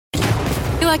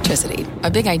Electricity,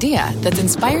 a big idea that's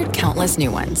inspired countless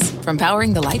new ones. From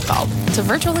powering the light bulb to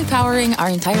virtually powering our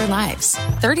entire lives.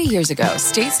 30 years ago,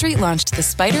 State Street launched the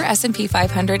Spider S&P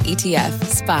 500 ETF,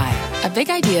 SPY. A big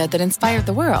idea that inspired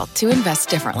the world to invest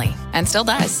differently. And still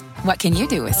does. What can you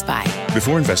do with SPY?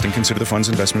 Before investing, consider the fund's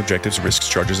investment objectives, risks,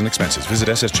 charges, and expenses. Visit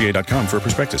ssga.com for a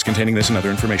prospectus containing this and other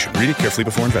information. Read it carefully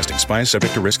before investing. SPY is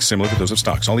subject to risks similar to those of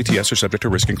stocks. All ETFs are subject to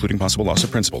risk, including possible loss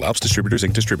of principal. Alps Distributors,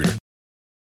 Inc. Distributor.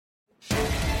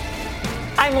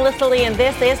 I'm Melissa Lee, and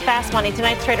this is Fast Money.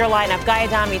 Tonight's trader lineup: Guy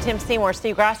Adami, Tim Seymour,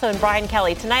 Steve Grasso, and Brian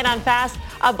Kelly. Tonight on Fast,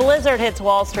 a blizzard hits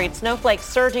Wall Street. Snowflake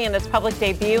surging in its public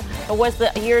debut. It was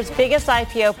the year's biggest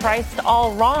IPO, priced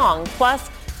all wrong. Plus,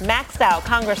 maxed out.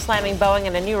 Congress slamming Boeing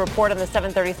in a new report on the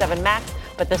 737 MAX.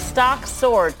 But the stock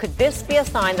soared. Could this be a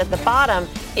sign that the bottom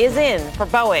is in for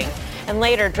Boeing? And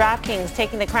later, DraftKings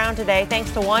taking the crown today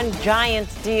thanks to one giant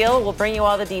deal. We'll bring you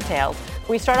all the details.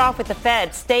 We start off with the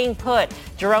Fed staying put.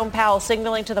 Jerome Powell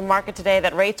signaling to the market today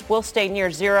that rates will stay near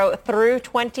zero through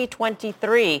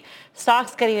 2023.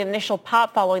 Stocks getting an initial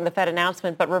pop following the Fed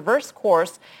announcement, but reversed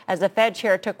course as the Fed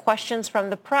chair took questions from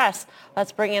the press.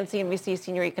 Let's bring in CNBC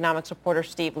senior economics reporter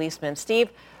Steve Leisman.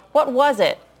 Steve, what was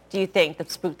it, do you think,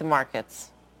 that spooked the markets?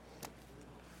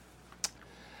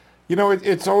 You know,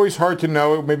 it's always hard to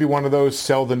know. Maybe one of those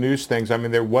sell the news things. I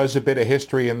mean, there was a bit of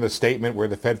history in the statement where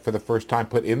the Fed for the first time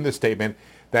put in the statement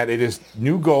that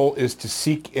new goal is to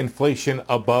seek inflation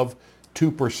above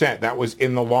 2%. That was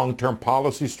in the long-term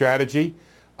policy strategy,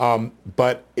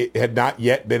 but it had not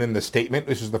yet been in the statement.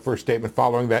 This is the first statement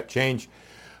following that change.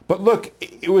 But look,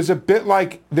 it was a bit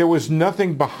like there was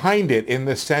nothing behind it in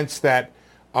the sense that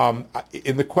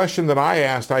in the question that I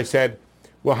asked, I said,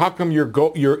 well, how come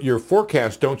your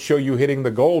forecasts don't show you hitting the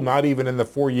goal, not even in the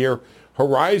 4-year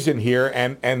horizon here?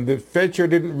 And the Fed chair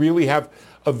didn't really have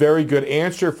a very good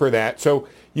answer for that. So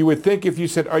you would think if you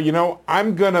said,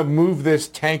 I'm going to move this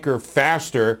tanker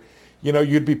faster,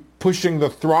 you'd be pushing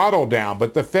the throttle down.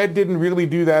 But the Fed didn't really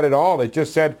do that at all. It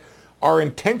just said, our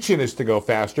intention is to go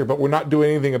faster, but we're not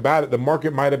doing anything about it. The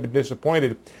market might have been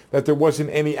disappointed that there wasn't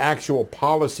any actual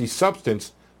policy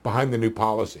substance behind the new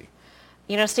policy.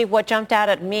 Steve, what jumped out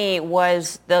at me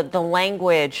was the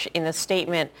language in the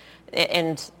statement,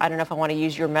 and I don't know if I want to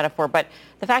use your metaphor, but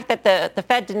the fact that the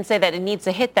Fed didn't say that it needs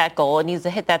to hit that goal, it needs to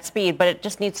hit that speed, but it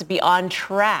just needs to be on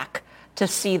track to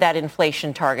see that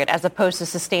inflation target as opposed to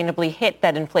sustainably hit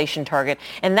that inflation target.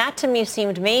 And that to me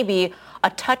seemed maybe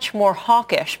a touch more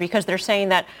hawkish because they're saying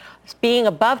that being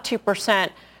above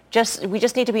 2%, we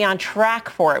just need to be on track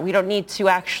for it. We don't need to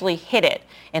actually hit it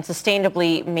and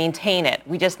sustainably maintain it.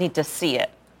 We just need to see it.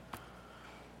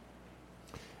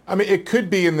 I mean, it could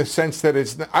be in the sense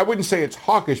that I wouldn't say it's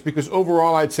hawkish because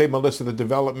overall I'd say, Melissa, the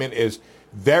development is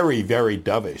very, very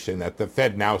dovish, and that the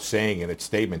Fed now saying in its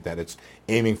statement that it's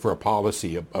aiming for a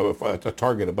policy of a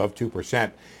target above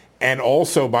 2%. And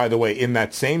also, by the way, in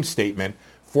that same statement,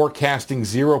 forecasting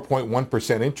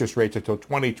 0.1% interest rates until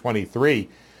 2023.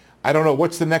 I don't know,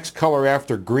 what's the next color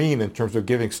after green in terms of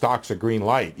giving stocks a green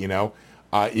light,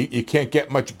 You can't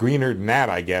get much greener than that,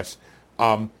 I guess.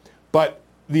 But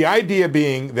the idea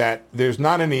being that there's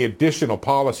not any additional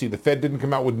policy. The Fed didn't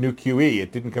come out with new QE.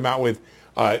 It didn't come out with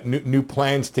new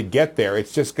plans to get there.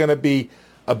 It's just going to be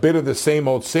a bit of the same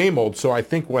old, same old. So I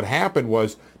think what happened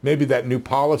was maybe that new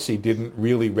policy didn't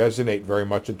really resonate very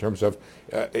much in terms of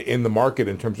in the market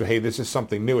in terms of, hey, this is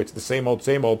something new. It's the same old,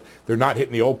 same old. They're not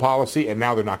hitting the old policy, and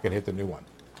now they're not going to hit the new one.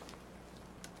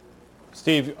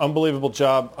 Steve, unbelievable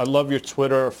job. I love your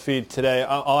Twitter feed today.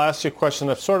 I'll ask you a question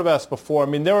I've sort of asked before. I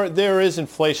mean, there is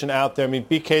inflation out there. I mean,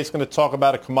 BK is going to talk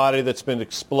about a commodity that's been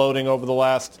exploding over the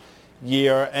last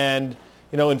year. And,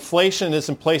 inflation is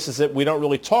in places that we don't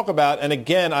really talk about. And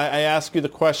again, I ask you the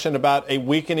question about a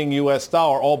weakening U.S.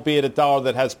 dollar, albeit a dollar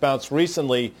that has bounced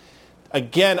recently.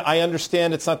 Again, I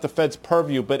understand it's not the Fed's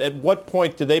purview, but at what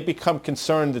point do they become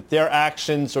concerned that their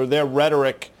actions or their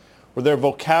rhetoric or their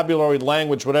vocabulary,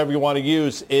 language, whatever you want to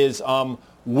use, is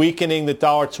weakening the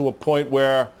dollar to a point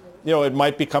where, it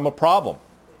might become a problem?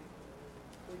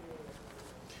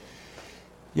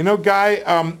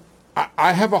 Guy,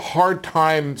 I have a hard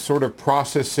time sort of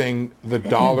processing the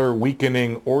dollar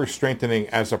weakening or strengthening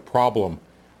as a problem.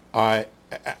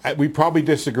 We probably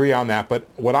disagree on that, but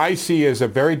what I see is a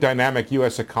very dynamic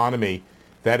U.S. economy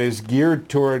that is geared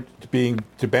toward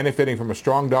benefiting from a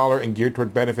strong dollar and geared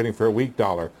toward benefiting for a weak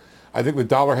dollar. I think the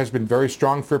dollar has been very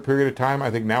strong for a period of time.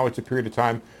 I think now it's a period of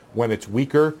time when it's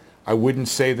weaker. I wouldn't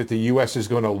say that the U.S. is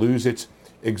going to lose its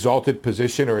exalted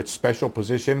position or its special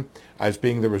position as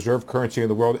being the reserve currency in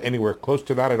the world anywhere close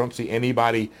to that. I don't see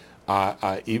anybody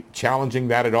challenging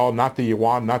that at all. Not the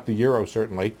yuan, not the euro,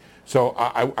 certainly. So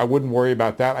I wouldn't worry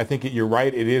about that. I think you're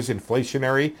right. It is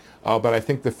inflationary, but I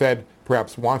think the Fed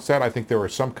perhaps wants that. I think there are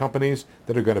some companies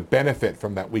that are going to benefit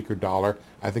from that weaker dollar.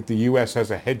 I think the U.S.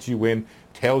 has a heads you win,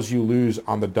 tails you lose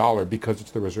on the dollar because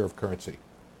it's the reserve currency.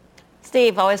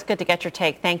 Steve, always good to get your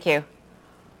take. Thank you.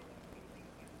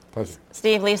 Pleasure.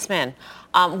 Steve Leisman,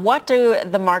 what do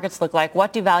the markets look like?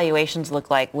 What do valuations look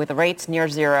like with rates near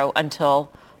zero until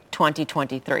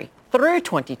 2023? Through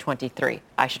 2023,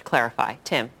 I should clarify.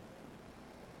 Tim.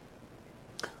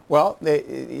 Well,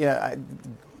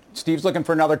 Steve's looking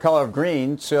for another color of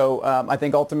green, so I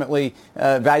think ultimately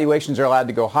valuations are allowed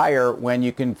to go higher when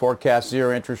you can forecast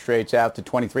zero interest rates out to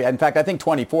 23. In fact, I think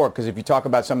 24, because if you talk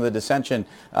about some of the dissension,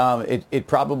 it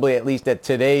probably, at least at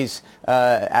today's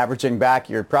averaging back,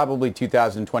 you're probably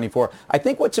 2024. I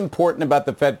think what's important about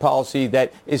the Fed policy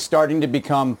that is starting to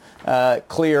become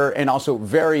clear and also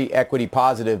very equity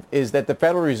positive is that the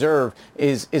Federal Reserve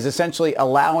is essentially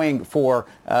allowing for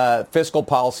fiscal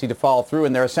policy to follow through,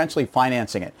 and they're essentially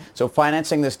financing it. So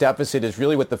financing this deficit is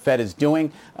really what the Fed is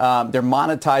doing. They're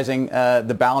monetizing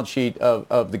the balance sheet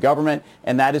of the government,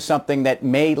 and that is something that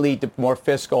may lead to more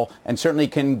fiscal and certainly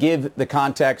can give the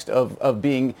context of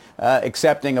being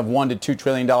accepting of $1 to $2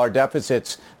 trillion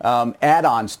deficits,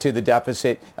 add-ons to the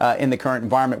deficit in the current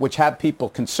environment, which have people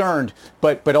concerned,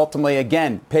 but ultimately,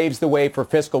 again, paves the way for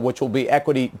fiscal, which will be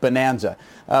equity bonanza.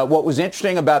 What was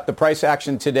interesting about the price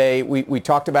action today, we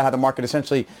talked about how the market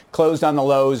essentially closed on the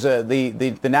lows.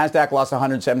 The NASDAQ lost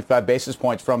 175 basis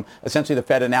points from essentially the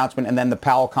Fed announcement and then the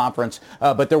Powell conference.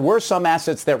 But there were some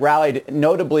assets that rallied,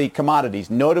 notably commodities,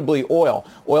 notably oil.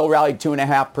 Oil rallied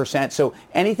 2.5%. So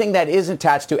anything that is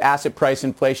attached to asset price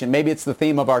inflation, maybe it's the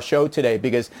theme of our show today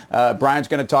because Brian's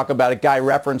going to talk about it. Guy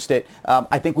referenced it.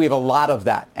 I think we have a lot of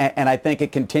that. And I think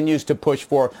it continues to push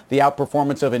for the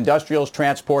outperformance of industrials,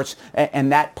 transports,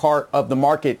 and that part of the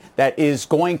market that is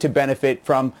going to benefit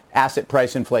from asset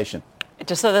price inflation.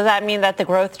 So does that mean that the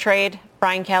growth trade,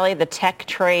 Brian Kelly, the tech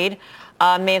trade,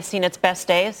 may have seen its best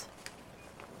days?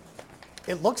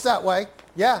 It looks that way.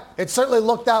 Yeah, it certainly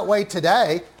looked that way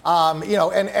today.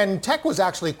 And tech was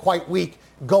actually quite weak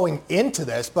going into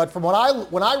this. But from when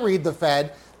I read the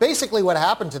Fed, basically what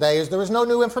happened today is there was no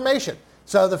new information.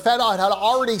 So the Fed had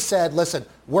already said, listen,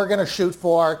 we're going to shoot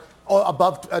for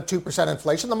above 2%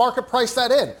 inflation. The market priced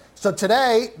that in. So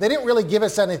today, they didn't really give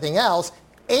us anything else.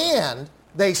 And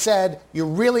they said you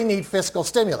really need fiscal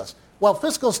stimulus. Well,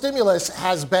 fiscal stimulus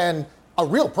has been a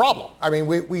real problem. I mean,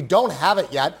 we don't have it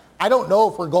yet. I don't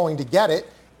know if we're going to get it.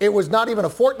 It was not even a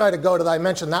fortnight ago that I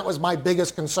mentioned that was my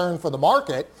biggest concern for the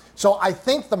market. So I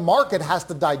think the market has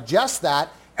to digest that,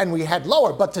 and we head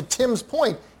lower. But to Tim's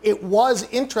point, it was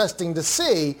interesting to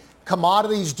see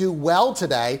commodities do well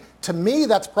today. To me,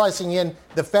 that's pricing in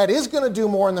the Fed is going to do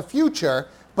more in the future.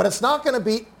 But it's not going to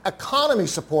be economy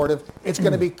supportive. It's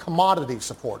going to be commodity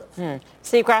supportive.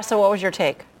 Steve Grasso, what was your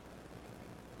take?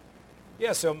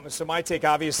 Yeah, so my take,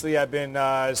 obviously, I've been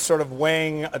sort of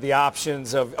weighing the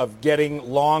options of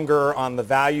getting longer on the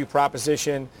value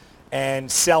proposition and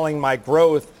selling my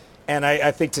growth. And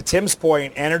I think to Tim's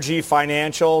point, energy,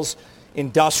 financials,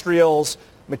 industrials,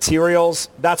 materials,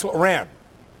 that's what ran.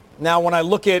 Now, when I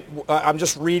look at, I'm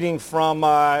just reading from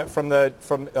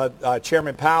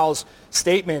Chairman Powell's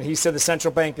statement. He said the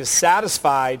central bank is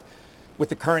satisfied with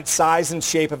the current size and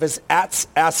shape of its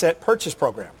asset purchase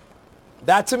program.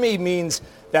 That to me means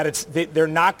that they're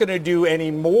not going to do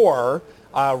any more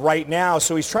right now.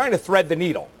 So he's trying to thread the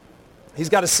needle. He's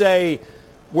got to say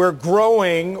we're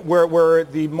growing, where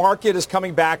the market is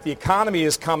coming back, the economy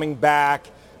is coming back,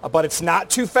 but it's not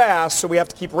too fast. So we have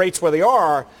to keep rates where they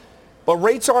are. But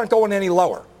rates aren't going any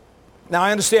lower. Now,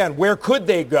 I understand where could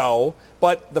they go,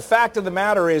 but the fact of the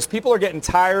matter is people are getting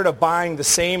tired of buying the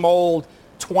same old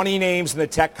 20 names in the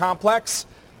tech complex,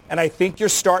 and I think you're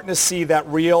starting to see that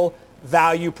real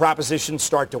value proposition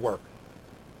start to work.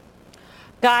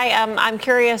 Guy, I'm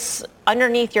curious,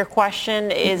 underneath your question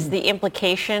is the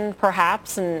implication,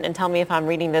 perhaps, and tell me if I'm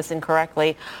reading this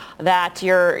incorrectly, that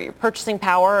your purchasing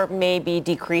power may be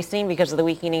decreasing because of the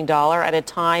weakening dollar at a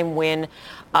time when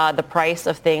the price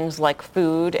of things like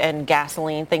food and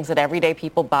gasoline, things that everyday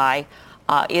people buy,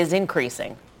 is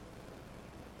increasing.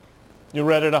 You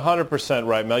read it 100%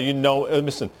 right, Mel. You know,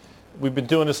 listen, we've been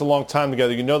doing this a long time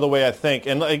together. You know the way I think.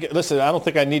 And listen, I don't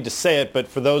think I need to say it, but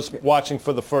for those watching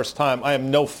for the first time, I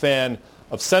am no fan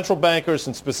of central bankers,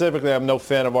 and specifically I'm no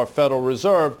fan of our Federal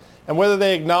Reserve. And whether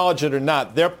they acknowledge it or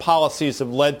not, their policies have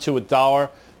led to a dollar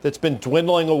that's been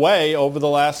dwindling away over the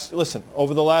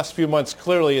last few months.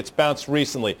 Clearly, it's bounced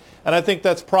recently. And I think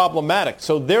that's problematic.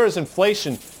 So there is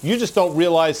inflation. You just don't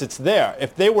realize it's there.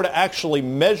 If they were to actually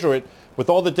measure it with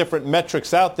all the different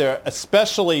metrics out there,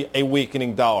 especially a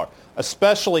weakening dollar,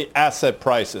 especially asset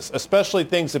prices, especially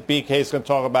things that BK is going to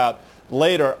talk about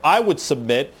later, I would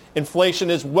submit inflation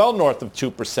is well north of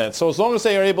 2%. So as long as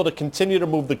they are able to continue to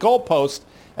move the goalpost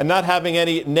and not having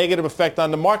any negative effect on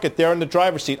the market, they're in the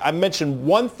driver's seat. I mentioned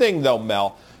one thing, though,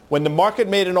 Mel. When the market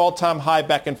made an all-time high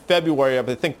back in February of,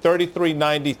 I think,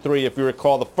 33.93, if you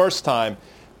recall the first time,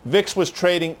 VIX was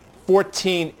trading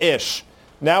 14-ish.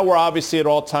 Now we're obviously at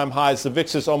all-time highs. The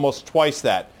VIX is almost twice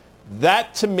that.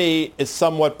 That, to me, is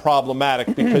somewhat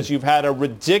problematic because you've had a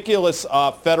ridiculous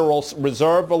Federal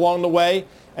Reserve along the way,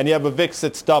 and you have a VIX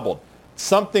that's doubled.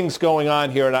 Something's going on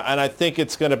here, and I think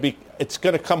it's going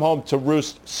to come home to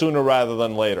roost sooner rather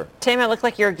than later. Tim, it looked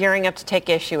like you're gearing up to take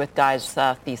issue with Guy's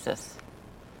thesis.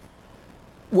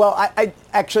 Well, I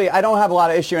actually don't have a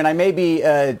lot of issue, and I may be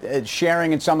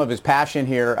sharing in some of his passion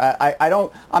here.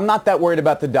 I'm not that worried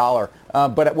about the dollar,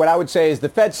 but what I would say is the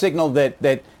Fed signaled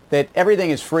that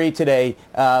everything is free today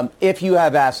if you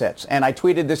have assets. And I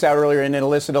tweeted this out earlier, and it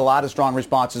elicited a lot of strong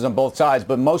responses on both sides.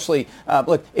 But mostly,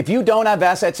 look, if you don't have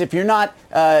assets, if you're not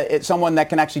someone that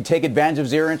can actually take advantage of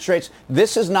zero interest rates,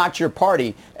 this is not your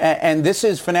party. And this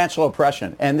is financial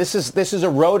oppression. And this is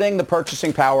eroding the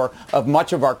purchasing power of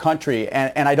much of our country.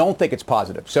 And I don't think it's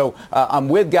positive. So I'm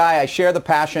with Guy. I share the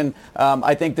passion.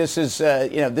 I think this is,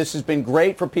 this has been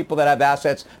great for people that have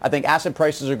assets. I think asset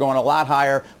prices are going a lot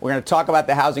higher. We're going to talk about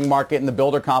the housing market and the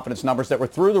builder confidence numbers that were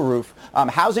through the roof.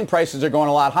 Housing prices are going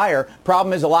a lot higher.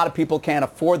 Problem is a lot of people can't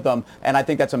afford them, and I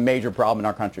think that's a major problem in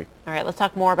our country. All right, let's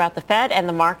talk more about the Fed and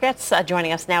the markets.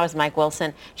 Joining us now is Mike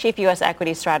Wilson, Chief U.S.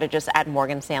 Equity Strategist at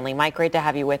Morgan Stanley. Mike, great to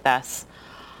have you with us.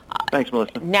 Thanks,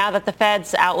 Melissa. Now that the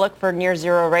Fed's outlook for near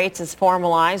zero rates is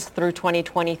formalized through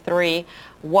 2023,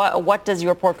 what does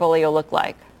your portfolio look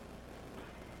like?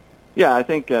 Yeah, I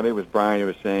think it was Brian who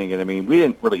was saying it. I mean, we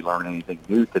didn't really learn anything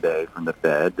new today from the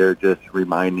Fed. They're just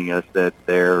reminding us that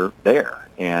they're there,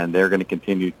 and they're going to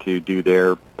continue to do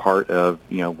their part of,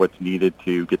 what's needed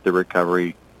to get the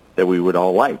recovery that we would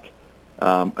all like.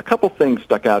 A couple things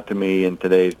stuck out to me in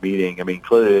today's meeting. I mean,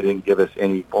 clearly they didn't give us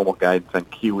any formal guidance on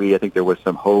QE. I think there was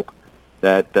some hope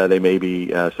that there may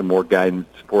be some more guidance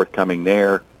forthcoming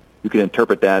there. You can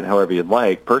interpret that however you'd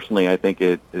like. Personally, I think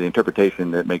the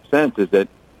interpretation that makes sense is that,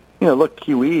 look,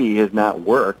 QE has not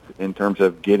worked in terms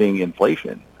of getting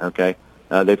inflation, okay?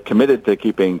 They've committed to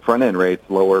keeping front-end rates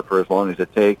lower for as long as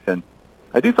it takes, and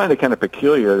I do find it kind of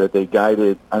peculiar that they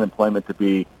guided unemployment to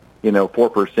be,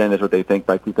 4% is what they think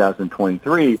by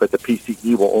 2023, but the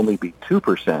PCE will only be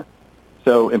 2%.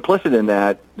 So implicit in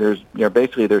that, there's,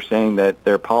 basically they're saying that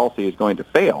their policy is going to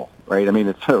fail, right? I mean,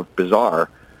 it's sort of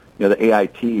bizarre. The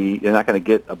AIT, they're not going to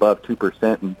get above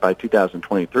 2% by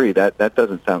 2023. That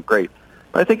doesn't sound great.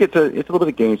 But I think it's a little bit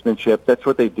of gamesmanship. That's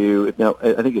what they do.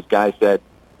 I think as Guy said,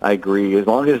 I agree. As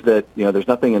long as that there's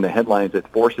nothing in the headlines that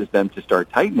forces them to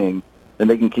start tightening, then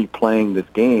they can keep playing this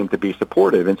game to be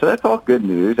supportive. And so that's all good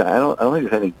news. I don't think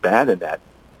there's anything bad in that.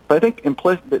 But I think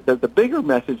implicit, the bigger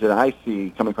message that I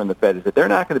see coming from the Fed is that they're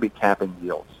not going to be capping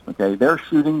yields. Okay, they're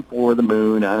shooting for the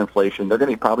moon on inflation. They're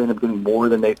going to probably end up getting more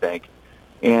than they think.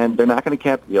 And they're not going to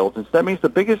cap yields. And so that means the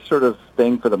biggest sort of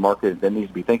thing for the market that needs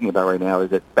to be thinking about right now is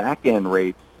that back-end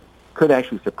rates could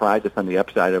actually surprise us on the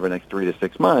upside over the next 3 to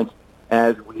 6 months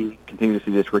as we continue to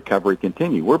see this recovery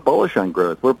continue. We're bullish on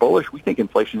growth. We're bullish. We think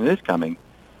inflation is coming.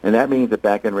 And that means that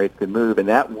back-end rates could move, and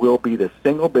that will be the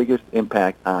single biggest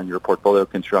impact on your portfolio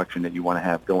construction that you want to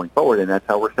have going forward. And that's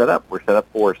how we're set up. We're set up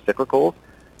for cyclicals,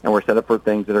 and we're set up for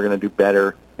things that are going to do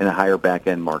better in a higher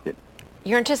back-end market.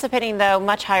 You're anticipating, though,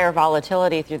 much higher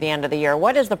volatility through the end of the year.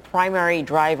 What is the primary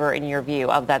driver, in your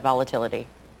view, of that volatility?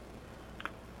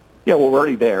 Yeah, well, we're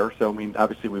already there. So, I mean,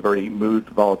 obviously we've already moved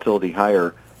volatility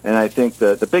higher. And I think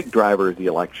the big driver is the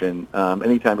election.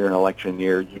 Anytime you're in an election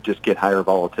year, you just get higher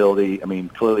volatility. I mean,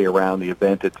 clearly around the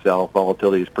event itself,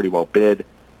 volatility is pretty well bid.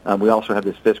 We also have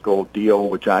this fiscal deal,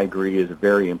 which I agree is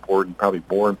very important, probably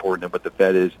more important than what the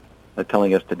Fed is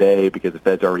telling us today, because the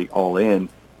Fed's already all in.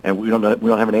 And we don't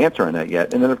have an answer on that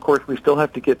yet. And then, of course, we still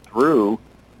have to get through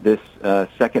this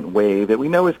second wave that we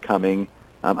know is coming.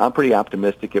 I'm pretty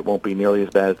optimistic it won't be nearly as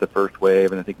bad as the first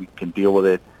wave, and I think we can deal with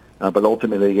it. But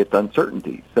ultimately, it's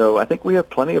uncertainty. So I think we have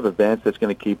plenty of events that's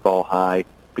going to keep vol high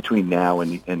between now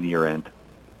and the year end.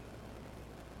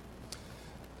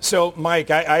 So,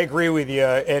 Mike, I agree with you.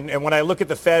 And when I look at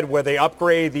the Fed, where they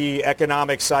upgrade the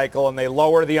economic cycle and they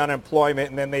lower the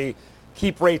unemployment and then they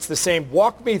keep rates the same,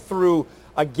 walk me through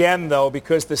again, though,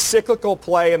 because the cyclical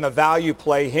play and the value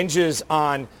play hinges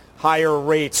on higher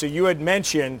rates. So you had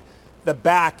mentioned the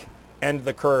back end of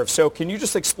the curve. So can you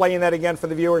just explain that again for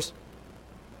the viewers?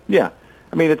 Yeah.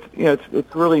 I mean,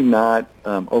 it's really not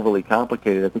overly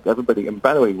complicated. I think everybody, and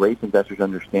by the way, rates investors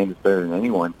understand this better than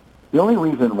anyone. The only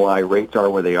reason why rates are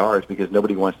where they are is because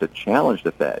nobody wants to challenge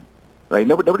the Fed, right?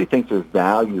 Nobody thinks there's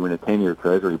value in a 10-year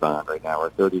Treasury bond right now or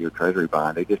a 30-year Treasury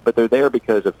bond. But they're there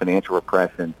because of financial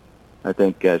repression, I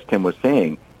think, as Tim was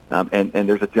saying. And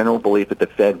there's a general belief that the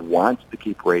Fed wants to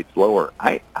keep rates lower.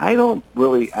 I don't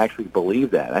really actually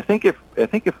believe that. I think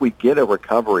if we get a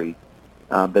recovery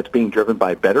that's being driven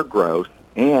by better growth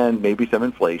and maybe some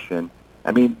inflation,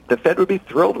 I mean, the Fed would be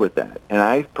thrilled with that. And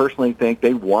I personally think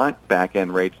they want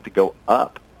back-end rates to go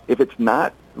up. If it's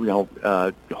not,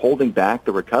 holding back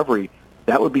the recovery,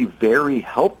 that would be very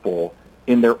helpful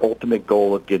in their ultimate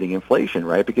goal of getting inflation,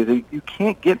 right? Because you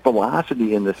can't get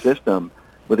velocity in the system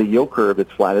with a yield curve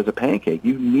that's flat as a pancake.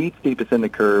 You need steepness in the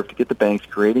curve to get the banks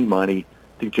creating money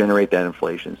to generate that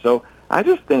inflation. So I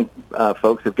just think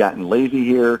folks have gotten lazy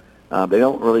here. They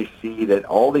don't really see that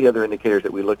all the other indicators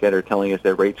that we look at are telling us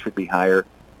that rates should be higher.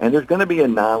 And there's going to be a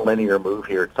nonlinear move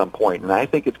here at some point. And I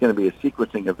think it's going to be a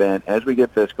sequencing event as we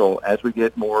get fiscal, as we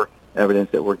get more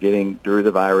evidence that we're getting through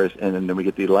the virus, and then we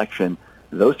get the election.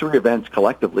 Those three events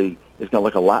collectively is going to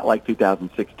look a lot like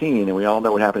 2016. And we all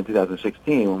know what happened in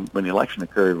 2016 when the election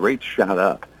occurred. Rates shot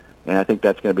up. And I think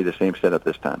that's going to be the same setup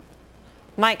this time.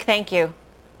 Mike, thank you.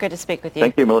 Good to speak with you.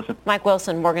 Thank you, Melissa. Mike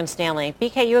Wilson, Morgan Stanley.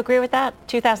 BK, you agree with that?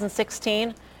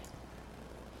 2016?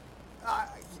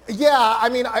 Yeah, I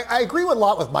mean, I agree with a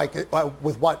lot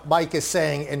with what Mike is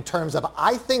saying in terms of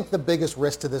I think the biggest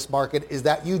risk to this market is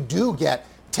that you do get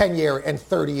 10-year and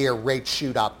 30-year rates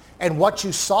shoot up. And what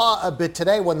you saw a bit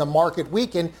today when the market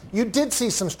weakened, you did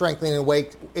see some strengthening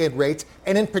in rates,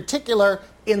 and in particular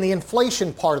in the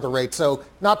inflation part of the rate. So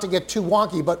not to get too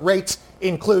wonky, but rates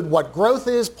include what growth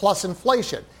is plus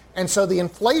inflation. And so the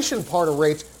inflation part of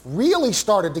rates really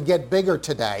started to get bigger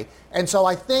today. And so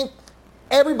I think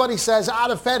everybody says,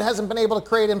 the Fed hasn't been able to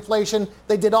create inflation.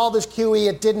 They did all this QE.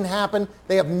 It didn't happen.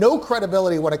 They have no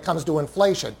credibility when it comes to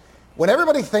inflation. When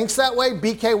everybody thinks that way,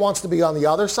 BK wants to be on the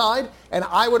other side. And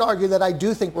I would argue that I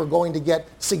do think we're going to get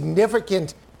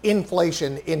significant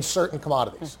inflation in certain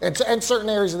commodities and certain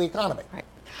areas of the economy. Right.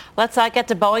 Let's get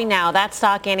to Boeing now. That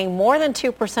stock gaining more than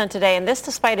 2% today, and this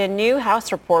despite a new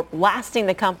House report blasting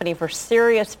the company for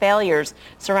serious failures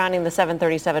surrounding the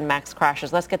 737 MAX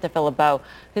crashes. Let's get to Phil LeBeau,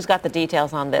 who's got the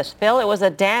details on this. Phil, it was a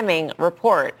damning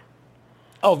report.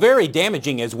 Oh, very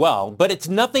damaging as well, but it's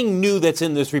nothing new that's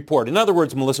in this report. In other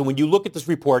words, Melissa, when you look at this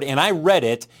report, and I read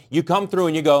it, you come through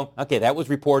and you go, okay, that was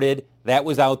reported, that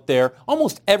was out there.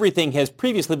 Almost everything has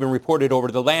previously been reported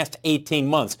over the last 18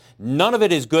 months. None of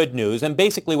it is good news, and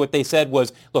basically what they said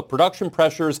was, look, production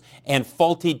pressures and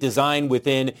faulty design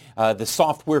within the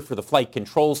software for the flight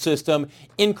control system,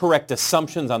 incorrect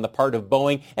assumptions on the part of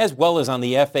Boeing, as well as on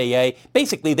the FAA.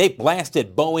 Basically, they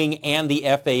blasted Boeing and the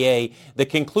FAA. The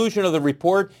conclusion of the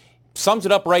report sums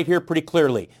it up right here pretty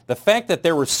clearly. The fact that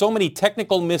there were so many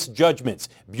technical misjudgments,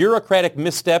 bureaucratic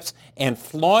missteps, and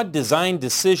flawed design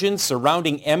decisions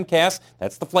surrounding MCAS,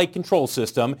 that's the flight control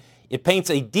system, it paints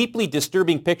a deeply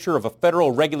disturbing picture of a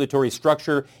federal regulatory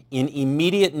structure in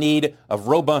immediate need of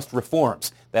robust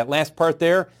reforms. That last part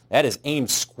there, that is aimed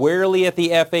squarely at the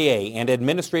FAA and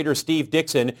Administrator Steve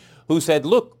Dixon, who said,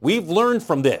 look, we've learned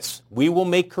from this. We will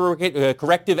make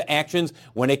corrective actions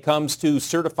when it comes to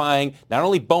certifying not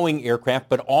only Boeing aircraft,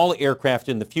 but all aircraft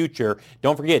in the future.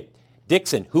 Don't forget,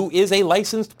 Dixon, who is a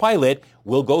licensed pilot,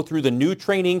 will go through the new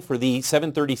training for the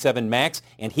 737 MAX,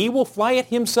 and he will fly it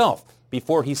himself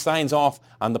before he signs off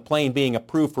on the plane being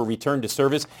approved for return to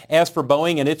service. As for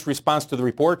Boeing and its response to the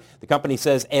report, the company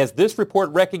says, as this report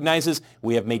recognizes,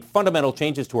 we have made fundamental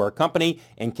changes to our company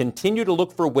and continue to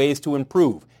look for ways to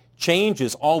improve. Change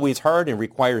is always hard and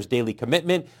requires daily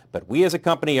commitment, but we as a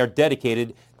company are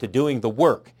dedicated to doing the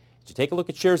work. As you take a look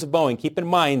at shares of Boeing, keep in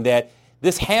mind that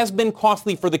this has been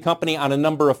costly for the company on a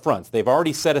number of fronts. They've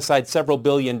already set aside several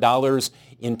 $billion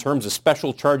in terms of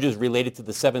special charges related to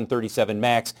the 737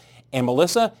 MAX. And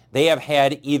Melissa, they have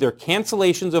had either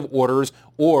cancellations of orders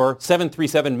or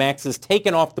 737 MAXs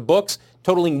taken off the books,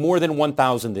 totaling more than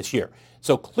 1,000 this year.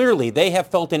 So clearly they have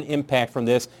felt an impact from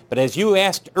this. But as you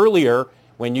asked earlier,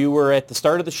 when you were at the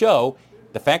start of the show,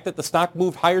 the fact that the stock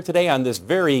moved higher today on this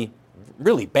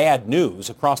really bad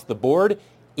news across the board,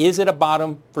 is it a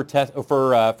bottom for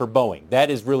Boeing?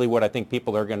 That is really what I think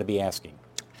people are going to be asking.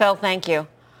 Phil, thank you.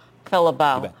 Phil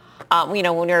LeBeau. When we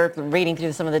were reading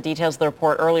through some of the details of the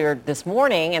report earlier this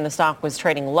morning and the stock was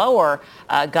trading lower,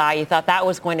 Guy, you thought that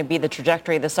was going to be the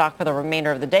trajectory of the stock for the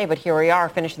remainder of the day, but here we are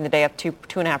finishing the day up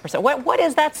 2.5%. What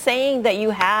is that saying that you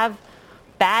have?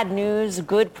 Bad news,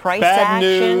 good price action? Bad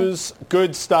news,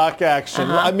 good stock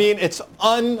action. I mean, it's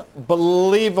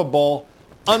unbelievable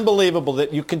unbelievable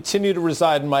that you continue to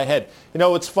reside in my head. You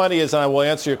know, what's funny is, and I will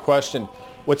answer your question,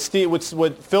 what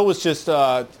Phil was just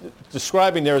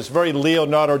describing there is very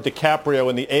Leonardo DiCaprio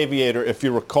in The Aviator, if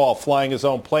you recall, flying his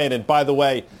own plane. And by the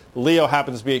way, Leo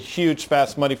happens to be a huge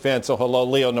Fast Money fan, so hello,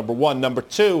 Leo, number one. Number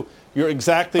two, you're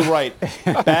exactly right.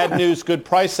 Bad news, good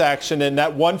price action, and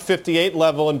that 158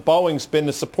 level in Boeing's been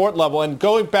the support level. And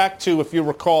going back to, if you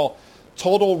recall,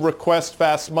 Total Request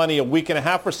Fast Money a week and a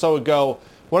half or so ago,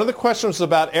 one of the questions was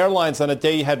about airlines on a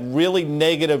day you had really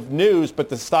negative news, but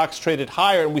the stocks traded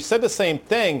higher. And we said the same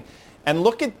thing. And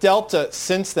look at Delta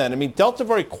since then. I mean, Delta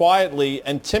very quietly,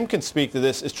 and Tim can speak to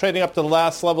this, is trading up to the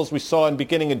last levels we saw in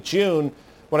beginning of June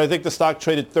when I think the stock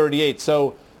traded 38.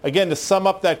 So, again, to sum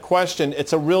up that question,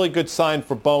 it's a really good sign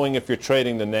for Boeing if you're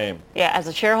trading the name. Yeah, as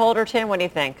a shareholder, Tim, what do you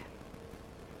think?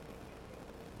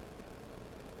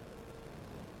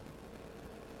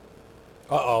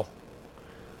 Uh-oh.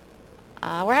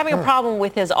 We're having a problem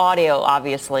with his audio,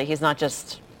 obviously. He's not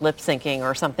just lip syncing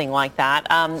or something like that.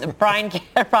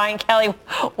 Brian Kelly,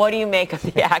 what do you make of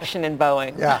the action in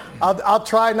Boeing? Yeah, I'll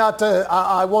try not to,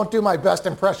 I won't do my best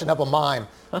impression of a mime.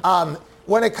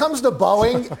 When it comes to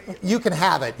Boeing, you can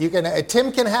have it.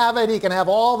 Tim can have it. He can have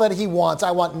all that he wants.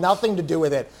 I want nothing to do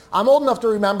with it. I'm old enough to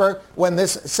remember when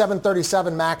this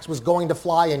 737 MAX was going to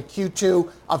fly in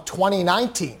Q2 of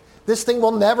 2019. This thing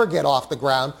will never get off the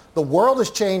ground. The world has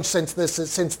changed since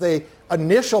the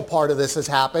initial part of this has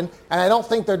happened, and I don't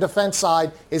think their defense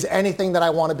side is anything that I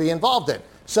want to be involved in.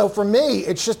 So for me,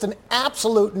 it's just an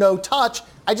absolute no touch.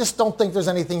 I just don't think there's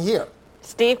anything here.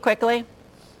 Steve, quickly.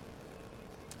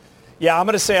 Yeah, I'm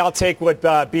going to say I'll take what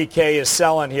BK is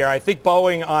selling here. I think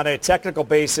Boeing, on a technical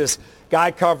basis, Guy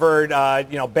covered,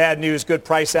 bad news, good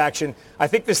price action. I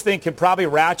think this thing can probably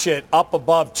ratchet up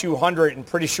above 200 in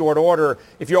pretty short order.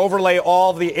 If you overlay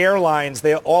all the airlines,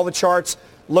 all the charts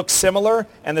look similar,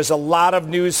 and there's a lot of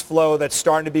news flow that's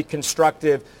starting to be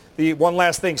constructive. The one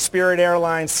last thing, Spirit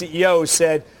Airlines CEO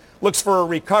said looks for a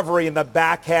recovery in the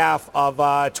back half of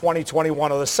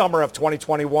 2021 or the summer of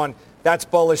 2021. That's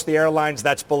bullish the airlines.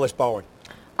 That's bullish Boeing.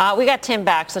 We got Tim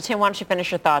back. So, Tim, why don't you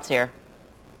finish your thoughts here?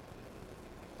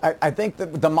 I think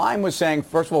the mime was saying,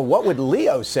 first of all, what would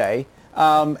Leo say?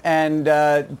 But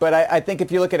I think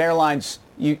if you look at airlines,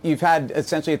 you've had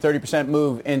essentially a 30%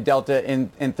 move in Delta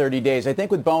in 30 days. I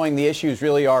think with Boeing, the issues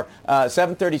really are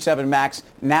 737 MAX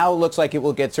now looks like it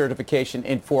will get certification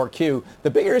in 4Q.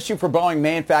 The bigger issue for Boeing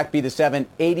may, in fact, be the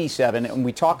 787. And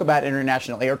we talk about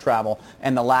international air travel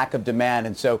and the lack of demand.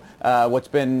 And so what's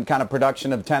been kind of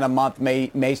production of 10 a month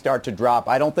may start to drop.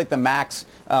 I don't think the MAX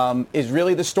is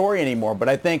really the story anymore. But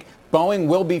I think Boeing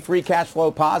will be free cash flow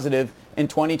positive in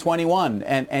 2021,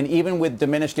 and even with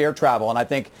diminished air travel. And I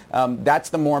think that's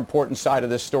the more important side of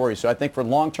this story. So I think for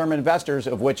long-term investors,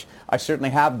 of which I certainly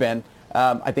have been,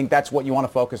 I think that's what you want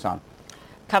to focus on.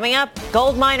 Coming up,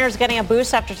 gold miners getting a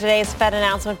boost after today's Fed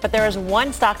announcement, but there is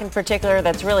one stock in particular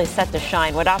that's really set to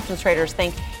shine. What options traders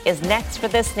think is next for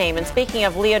this name. And speaking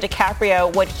of Leo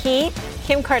DiCaprio, what he,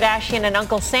 Kim Kardashian, and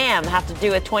Uncle Sam have to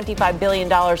do with $25 billion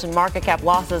in market cap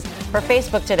losses for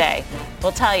Facebook today.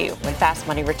 We'll tell you when Fast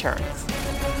Money returns.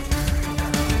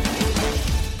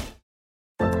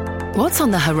 What's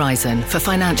on the horizon for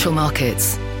financial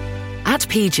markets? At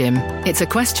PGIM, it's a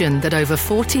question that over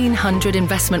 1,400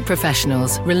 investment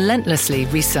professionals relentlessly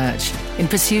research in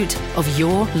pursuit of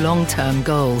your long-term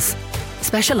goals.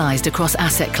 Specialized across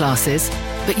asset classes,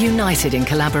 but united in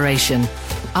collaboration,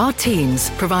 our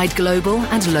teams provide global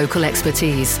and local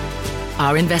expertise.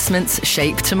 Our investments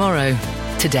shape tomorrow,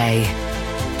 today.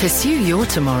 Pursue your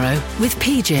tomorrow with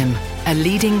PGIM, a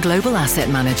leading global asset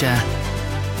manager.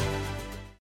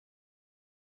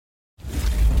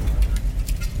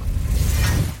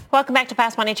 Welcome back to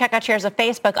Fast Money. Check out shares of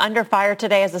Facebook under fire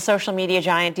today as the social media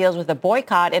giant deals with a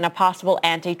boycott in a possible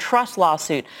antitrust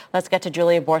lawsuit. Let's get to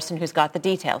Julia Borson, who's got the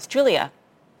details. Julia.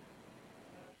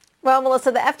 Well,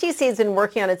 Melissa, the FTC has been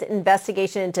working on its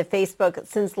investigation into Facebook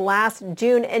since last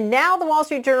June, and now the Wall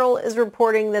Street Journal is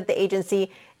reporting that the agency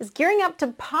is gearing up to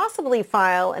possibly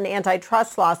file an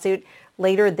antitrust lawsuit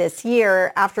later this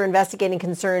year after investigating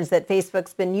concerns that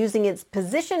Facebook's been using its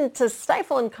position to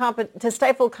stifle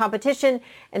competition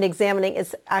and examining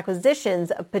its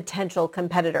acquisitions of potential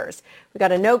competitors. We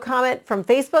got a no comment from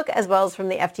Facebook as well as from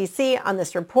the FTC on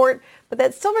this report, But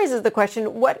that still raises the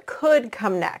question, what could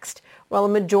come next? Well, a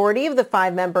majority of the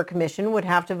 5-member commission would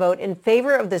have to vote in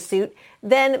favor of the suit.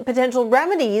 Then potential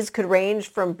remedies could range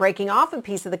from breaking off a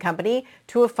piece of the company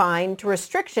to a fine to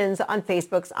restrictions on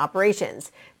Facebook's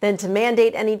operations. Then to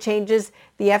mandate any changes,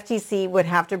 the FTC would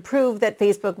have to prove that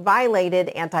Facebook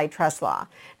violated antitrust law.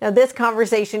 Now, this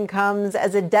conversation comes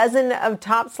as a dozen of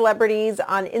top celebrities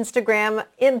on Instagram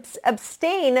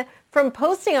abstain from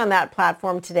posting on that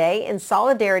platform today in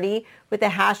solidarity with the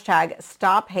hashtag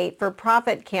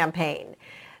 #StopHateForProfit campaign.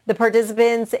 The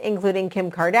participants, including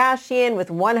Kim Kardashian with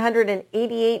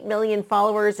 188 million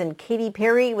followers and Katy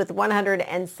Perry with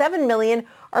 107 million,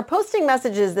 are posting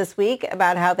messages this week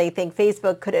about how they think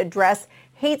Facebook could address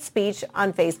hate speech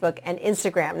on Facebook and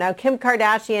Instagram. Now, Kim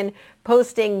Kardashian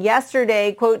posting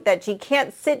yesterday, quote, that she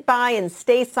can't sit by and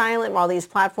stay silent while these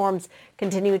platforms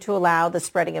continue to allow the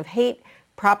spreading of hate,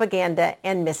 propaganda,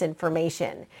 and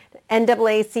misinformation.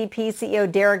 NAACP CEO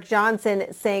Derek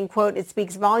Johnson saying, quote, it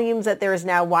speaks volumes that there is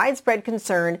now widespread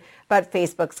concern about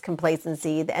Facebook's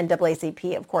complacency. The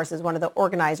NAACP, of course, is one of the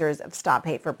organizers of Stop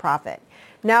Hate for Profit.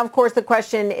 Now, of course, the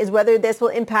question is whether this will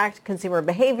impact consumer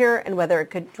behavior and whether it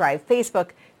could drive Facebook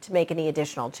to make any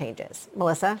additional changes.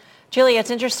 Melissa? Julia,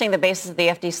 it's interesting the basis of the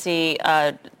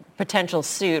FTC potential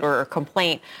suit or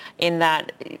complaint in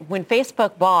that when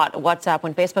Facebook bought WhatsApp,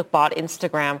 when Facebook bought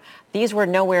Instagram, these were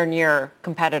nowhere near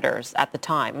competitors at the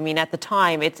time. I mean, at the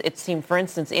time, it seemed, for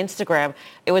instance, Instagram,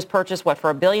 it was purchased, for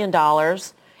 $1 billion.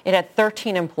 It had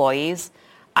 13 employees.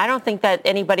 I don't think that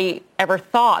anybody ever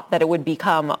thought that it would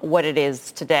become what it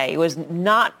is today. It was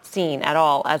not seen at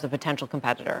all as a potential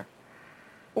competitor.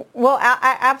 Well,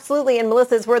 absolutely. And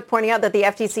Melissa, it's worth pointing out that the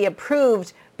FTC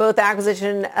approved both the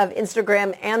acquisition of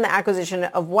Instagram and the acquisition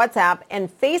of WhatsApp. And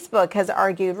Facebook has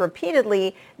argued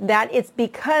repeatedly that it's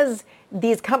because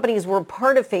these companies were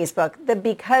part of Facebook, that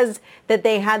because that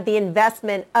they had the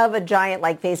investment of a giant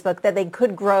like Facebook, that they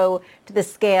could grow to the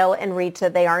scale and reach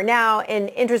that they are now. And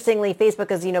interestingly, Facebook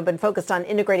has, been focused on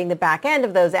integrating the back end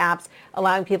of those apps,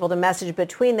 allowing people to message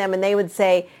between them. And they would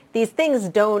say these things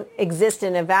don't exist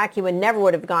in a vacuum and never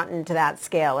would have gotten to that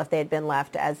scale if they had been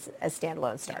left as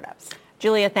standalone startups.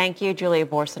 Julia, thank you. Julia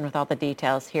Borson with all the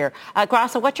details here.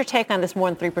 Grasso, what's your take on this more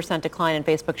than 3% decline in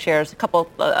Facebook shares? A couple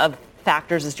of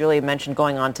factors, as Julia mentioned,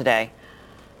 going on today.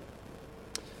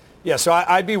 Yeah, so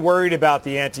I'd be worried about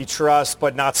the antitrust,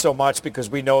 but not so much because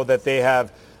we know that they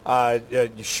have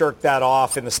shirked that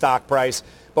off in the stock price.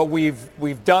 But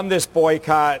we've done this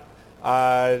boycott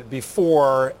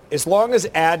before. As long as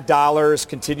ad dollars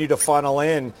continue to funnel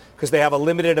in, because they have a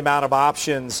limited amount of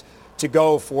options to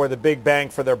go for the big bang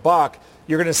for their buck,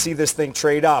 you're going to see this thing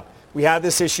trade up. We had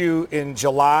this issue in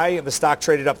July, and the stock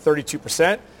traded up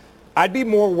 32%. I'd be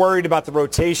more worried about the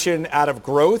rotation out of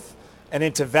growth and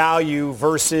into value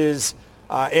versus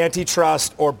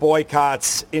antitrust or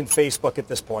boycotts in Facebook at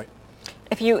this point.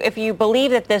 If you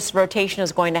believe that this rotation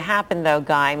is going to happen, though,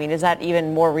 Guy, I mean, is that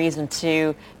even more reason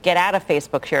to get out of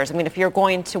Facebook shares? I mean, if you're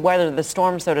going to weather the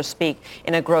storm, so to speak,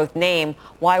 in a growth name,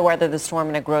 why weather the storm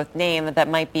in a growth name that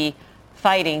might be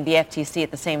fighting the FTC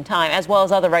at the same time, as well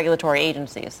as other regulatory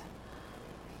agencies?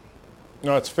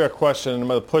 No, it's a fair question. And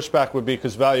the pushback would be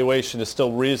because valuation is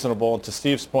still reasonable. And to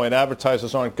Steve's point,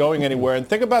 advertisers aren't going anywhere. And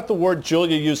think about the word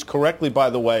Julia used correctly,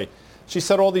 by the way. She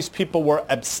said all these people were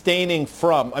abstaining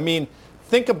from. I mean,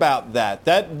 think about that.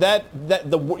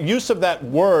 The use of that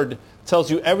word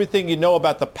tells you everything you know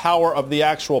about the power of the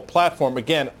actual platform.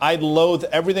 Again, I loathe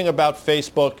everything about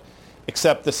Facebook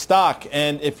except the stock.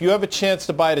 And if you have a chance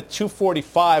to buy it at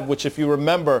 $245, which if you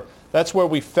remember, that's where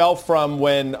we fell from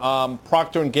when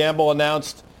Procter & Gamble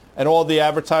announced and all the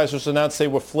advertisers announced they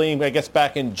were fleeing, I guess,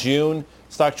 back in June.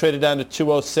 Stock traded down to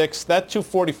 206. That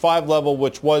 245 level,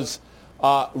 which was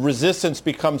resistance,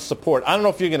 becomes support. I don't know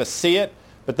if you're going to see it,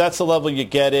 but that's the level you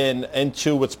get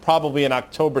into what's probably an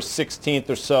October 16th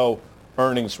or so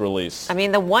earnings release. I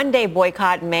mean, the one-day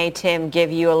boycott may, Tim,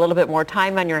 give you a little bit more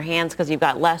time on your hands because you've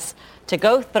got less to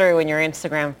go through in your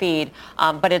Instagram feed,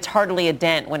 but it's hardly a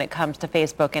dent when it comes to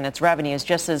Facebook and its revenues,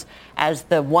 just as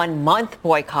the 1 month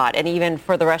boycott and even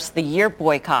for the rest of the year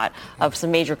boycott of some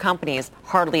major companies,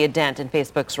 hardly a dent in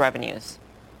Facebook's revenues.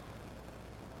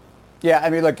 Yeah, I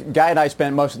mean, look, Guy and I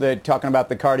spent most of the day talking about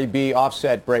the Cardi B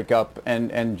Offset breakup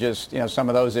and just, some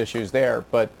of those issues there.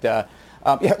 But,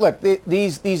 look,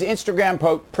 these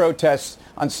Instagram protests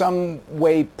on some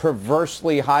way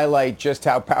perversely highlight just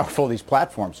how powerful these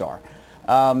platforms are.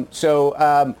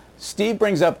 So Steve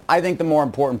brings up, I think, the more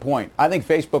important point. I think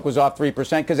Facebook was off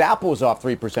 3% because Apple was off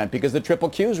 3%, because the triple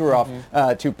Qs were off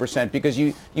 2%, because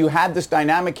you had this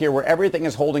dynamic here where everything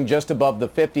is holding just above the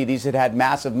 50. These had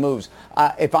massive moves.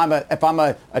 If I'm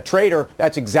a trader,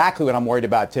 that's exactly what I'm worried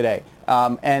about today.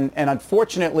 And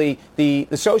unfortunately, the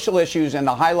social issues and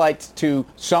the highlights to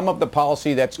some of the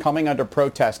policy that's coming under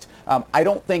protest, I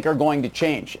don't think are going to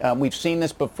change. We've seen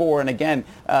this before. And again,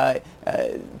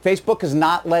 Facebook is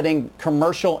not letting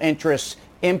commercial interests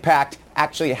impact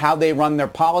actually how they run their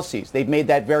policies. They've made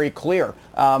that very clear.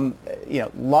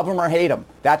 Love them or hate them.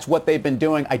 That's what they've been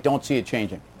doing. I don't see it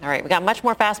changing. All right. We got much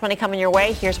more Fast Money coming your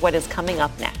way. Here's what is coming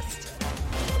up next.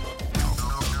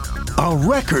 A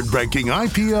record-breaking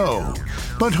IPO.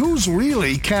 But who's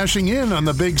really cashing in on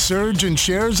the big surge in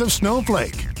shares of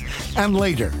Snowflake? And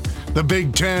later, the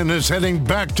Big Ten is heading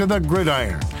back to the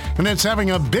gridiron, and it's having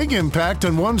a big impact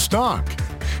on one stock.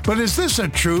 But is this a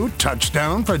true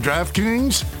touchdown for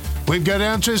DraftKings? We've got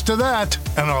answers to that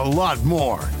and a lot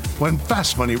more when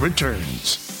Fast Money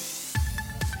returns.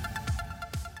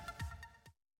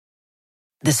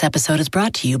 This episode is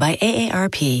brought to you by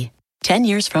AARP. 10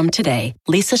 years from today,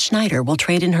 Lisa Schneider will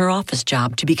trade in her office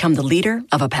job to become the leader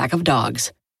of a pack of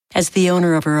dogs. As the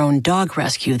owner of her own dog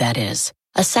rescue, that is.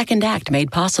 A second act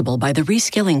made possible by the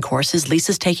reskilling courses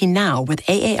Lisa's taking now with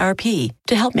AARP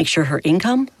to help make sure her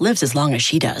income lives as long as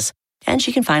she does. And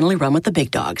she can finally run with the big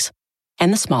dogs.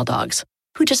 And the small dogs,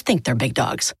 who just think they're big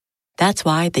dogs. That's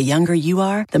why the younger you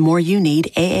are, the more you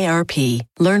need AARP.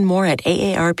 Learn more at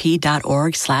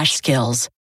aarp.org/skills.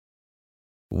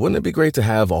 Wouldn't it be great to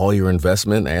have all your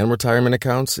investment and retirement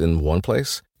accounts in one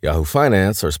place? Yahoo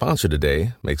Finance, our sponsor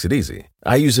today, makes it easy.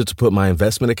 I use it to put my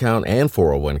investment account and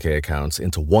 401k accounts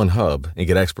into one hub and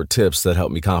get expert tips that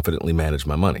help me confidently manage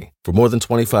my money. For more than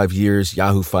 25 years,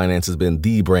 Yahoo Finance has been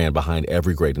the brand behind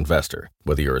every great investor.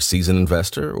 Whether you're a seasoned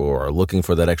investor or are looking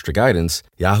for that extra guidance,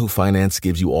 Yahoo Finance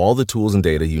gives you all the tools and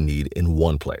data you need in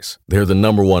one place. They're the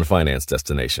 #1 finance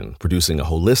destination, producing a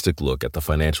holistic look at the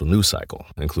financial news cycle,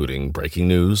 including breaking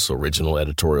news, original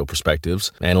editorial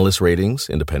perspectives, analyst ratings,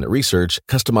 independent research,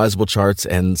 customizable charts,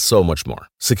 and so much more.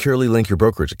 Securely link your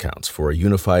brokerage accounts for a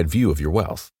unified view of your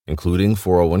wealth, including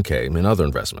 401k and other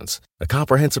investments. A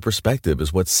comprehensive perspective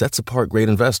is what sets apart great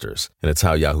investors, and it's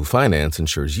how Yahoo Finance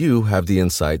ensures you have the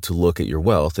insight to look at your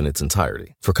wealth in its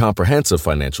entirety. For comprehensive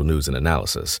financial news and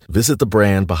analysis, visit the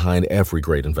brand behind every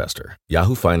great investor,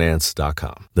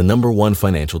 yahoofinance.com, the #1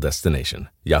 financial destination,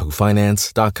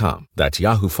 yahoofinance.com. That's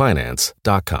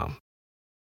yahoofinance.com.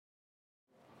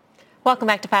 Welcome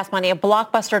back to Fast Money. A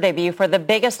blockbuster debut for the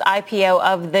biggest IPO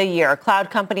of the year.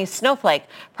 Cloud company Snowflake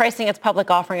pricing its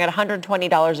public offering at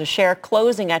 $120 a share,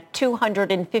 closing at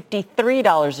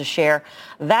 $253 a share.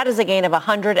 That is a gain of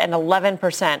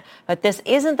 111%. But this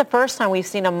isn't the first time we've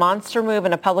seen a monster move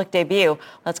in a public debut.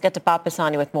 Let's get to Bob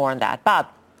Pisani with more on that. Bob.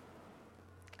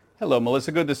 Hello,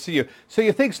 Melissa. Good to see you. So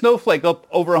you think Snowflake up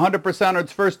over 100% on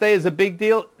its first day is a big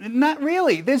deal? Not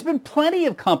really. There's been plenty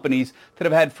of companies that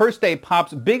have had first day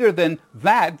pops bigger than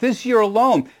that this year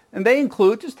alone. And they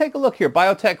include, just take a look here,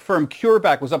 biotech firm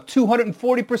CureVac was up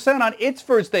 240% on its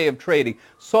first day of trading.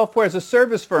 Software as a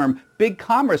service firm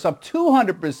BigCommerce up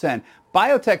 200%.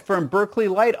 Biotech firm Berkeley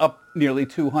Light up nearly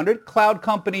 200. Cloud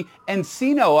company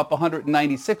Encino up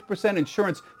 196%.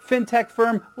 Insurance fintech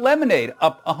firm Lemonade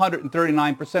up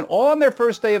 139%, all on their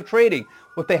first day of trading.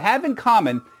 What they have in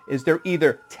common is they're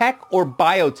either tech or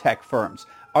biotech firms.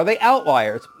 Are they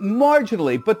outliers?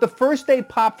 Marginally, but the first day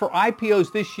pop for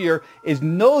IPOs this year is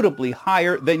notably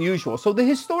higher than usual. So the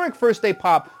historic first day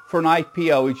pop for an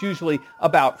IPO is usually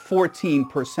about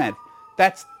 14%.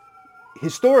 That's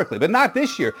historically, but not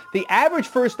this year. The average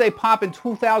first day pop in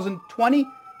 2020 is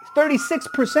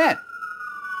 36%.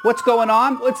 What's going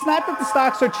on? Well, it's not that the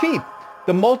stocks are cheap.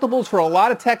 The multiples for a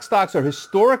lot of tech stocks are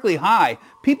historically high.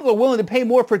 People are willing to pay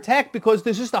more for tech because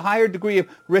there's just a higher degree of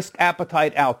risk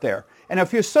appetite out there. And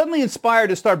if you're suddenly inspired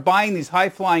to start buying these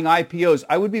high-flying IPOs,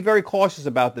 I would be very cautious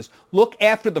about this. Look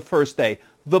after the first day.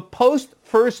 The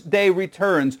post-first day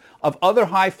returns of other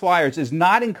high flyers is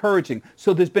not encouraging.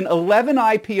 So there's been 11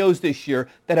 IPOs this year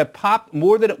that have popped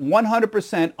more than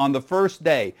 100% on the first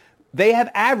day. They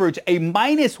have averaged a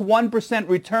minus 1%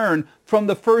 return from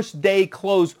the first day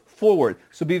close forward.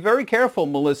 So be very careful,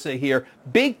 Melissa, here.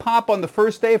 Big pop on the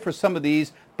first day for some of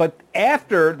these, but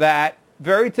after that,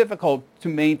 very difficult to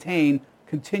maintain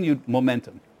continued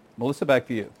momentum. Melissa, back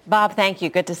to you. Bob, thank you.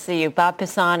 Good to see you. Bob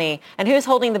Pisani. And who's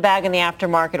holding the bag in the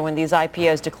aftermarket when these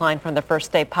IPOs decline from the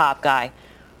first day pop, Guy?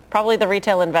 Probably the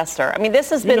retail investor. I mean, this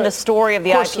has been the story of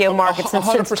the IPO market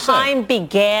since time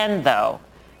began, though,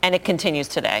 and it continues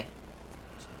today.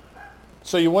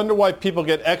 So you wonder why people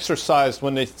get exercised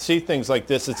when they see things like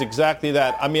this. It's exactly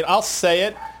that. I mean, I'll say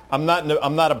it. I'm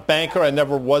not a banker. I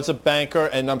never was a banker,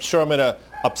 and I'm sure I'm going to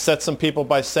upset some people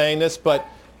by saying this, but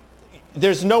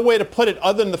there's no way to put it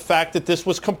other than the fact that this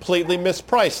was completely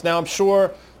mispriced. Now, I'm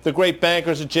sure the great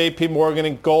bankers at J.P. Morgan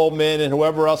and Goldman and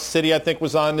whoever else, Citi, I think,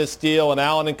 was on this deal, and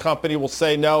Allen and Company will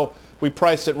say, no, we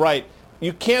priced it right.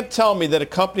 You can't tell me that a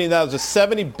company that has a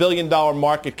 $70 billion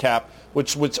market cap,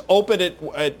 which opened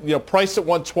at priced at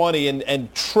 120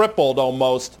 and tripled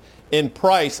almost in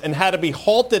price and had to be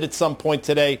halted at some point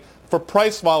today for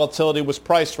price volatility, was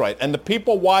priced right. And the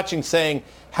people watching saying,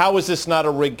 how is this not a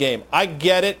rigged game? I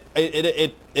get it.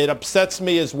 It upsets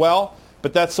me as well,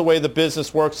 but that's the way the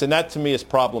business works, and that to me is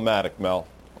problematic, Mel.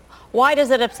 Why does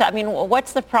it upset? I mean,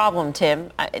 what's the problem,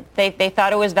 Tim? They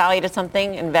thought it was valued at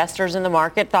something. Investors in the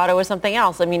market thought it was something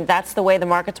else. I mean, that's the way the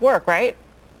markets work, right?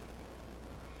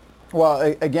 Well,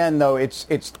 again, though, it's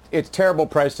terrible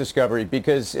price discovery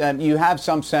because you have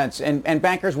some sense, and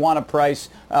bankers want to price,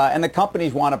 and the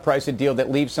companies want to price a deal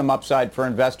that leaves some upside for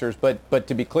investors. But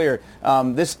to be clear,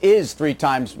 this is 3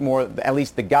 times more, at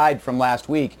least the guide from last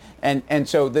week. And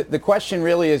so the question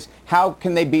really is, how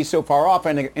can they be so far off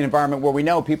in an environment where we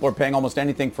know people are paying almost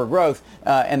anything for growth,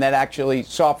 and that actually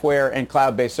software and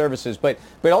cloud-based services. But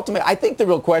ultimately, I think the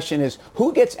real question is,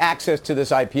 who gets access to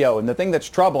this IPO? And the thing that's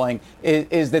troubling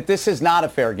is that this is not a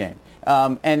fair game.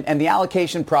 And the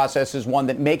allocation process is one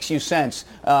that makes you sense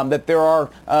that there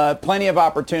are plenty of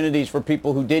opportunities for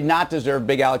people who did not deserve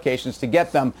big allocations to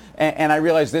get them. And I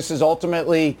realize this is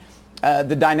ultimately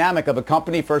the dynamic of a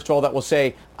company, first of all, that will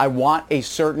say, I want a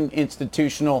certain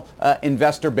institutional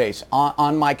investor base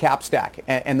on my cap stack.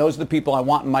 And those are the people I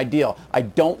want in my deal. I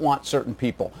don't want certain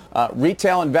people.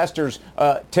 Retail investors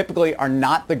typically are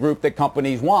not the group that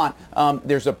companies want.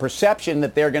 There's a perception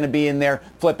that they're going to be in there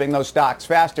flipping those stocks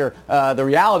faster. The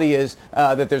reality is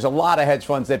that there's a lot of hedge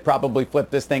funds that probably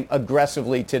flip this thing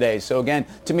aggressively today. So again,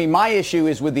 to me, my issue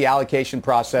is with the allocation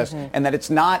process, and that it's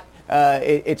not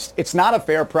a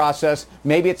fair process.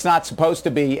 Maybe it's not supposed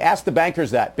to be. Ask the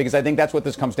bankers that, because I think that's what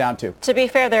this comes down to. To be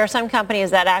fair, there are some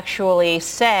companies that actually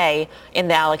say in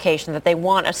the allocation that they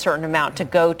want a certain amount to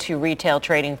go to retail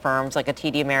trading firms like a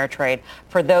TD Ameritrade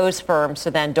for those firms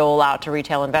to then dole out to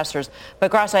retail investors.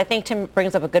 But Grasso, I think Tim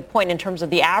brings up a good point in terms of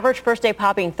the average first day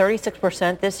pop being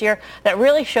 36% this year. That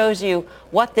really shows you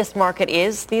what this market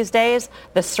is these days,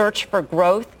 the search for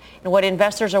growth, and what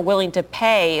investors are willing to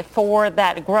pay for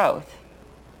that growth.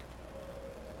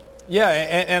 Yeah,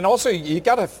 and also you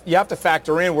have to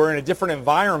factor in we're in a different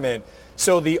environment.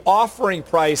 So the offering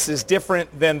price is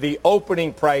different than the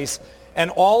opening price,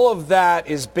 and all of that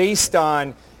is based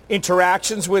on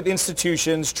interactions with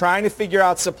institutions, trying to figure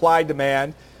out supply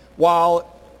demand,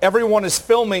 while everyone is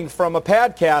filming from a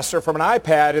Padcast or from an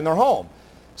iPad in their home.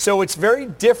 So it's very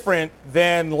different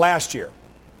than last year.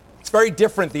 It's very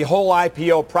different, the whole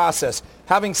IPO process.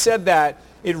 Having said that,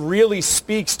 it really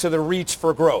speaks to the reach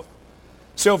for growth.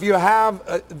 So if you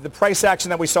have the price action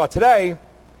that we saw today,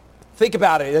 think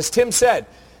about it. As Tim said,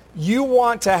 you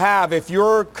want to have, if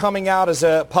you're coming out as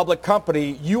a public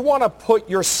company, you want to put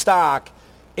your stock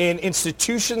in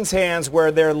institutions' hands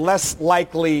where they're less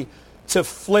likely to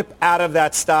flip out of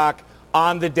that stock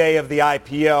on the day of the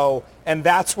IPO. And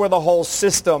that's where the whole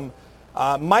system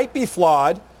might be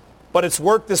flawed, but it's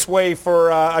worked this way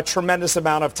for a tremendous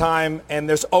amount of time, and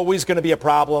there's always going to be a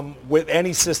problem with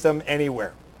any system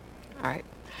anywhere. All right.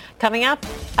 Coming up,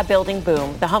 a building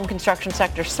boom. The home construction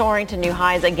sector soaring to new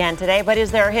highs again today, but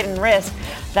is there a hidden risk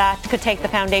that could take the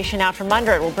foundation out from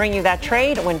under it? We'll bring you that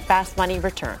trade when Fast Money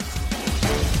returns.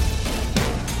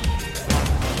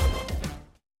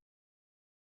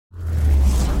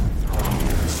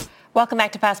 Welcome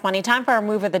back to Fast Money. Time for our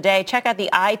move of the day. Check out the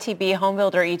ITB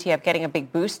Homebuilder ETF getting a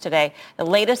big boost today. The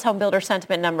latest homebuilder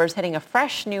sentiment numbers hitting a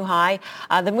fresh new high.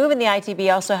 The move in the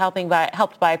ITB also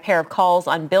helped by a pair of calls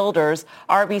on builders.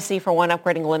 RBC for one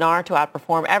upgrading Lennar to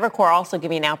outperform. Evercore also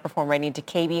giving an outperform rating to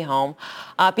KB Home.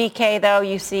 BK, though,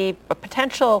 you see a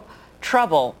potential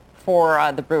trouble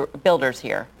for the builders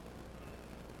here.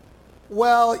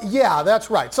 Well, yeah, that's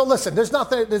right. So listen, there's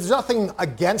nothing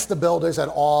against the builders at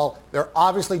all. They're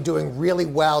obviously doing really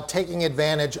well, taking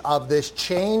advantage of this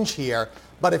change here.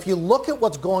 But if you look at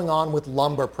what's going on with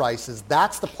lumber prices,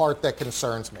 that's the part that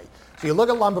concerns me. So you look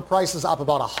at lumber prices up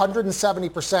about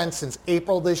 170% since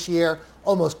April this year,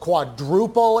 almost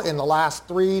quadruple in the last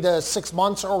 3 to 6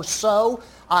 months or so,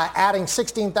 adding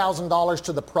 $16,000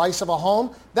 to the price of a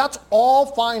home. That's all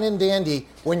fine and dandy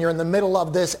when you're in the middle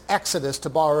of this exodus, to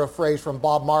borrow a phrase from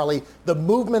Bob Marley, the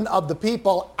movement of the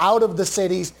people out of the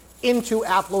cities into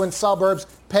affluent suburbs,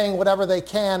 paying whatever they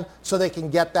can so they can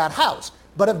get that house.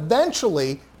 But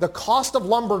eventually, the cost of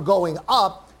lumber going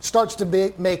up starts to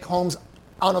make homes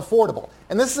unaffordable.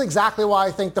 And this is exactly why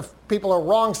I think the people are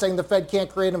wrong saying the Fed can't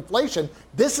create inflation.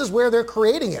 This is where they're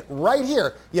creating it, right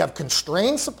here. You have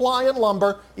constrained supply in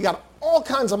lumber. You got all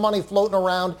kinds of money floating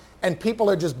around, and people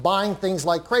are just buying things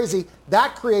like crazy.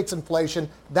 That creates inflation.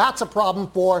 That's a problem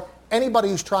for anybody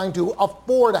who's trying to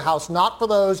afford a house, not for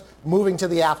those moving to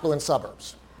the affluent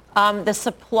suburbs. The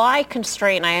supply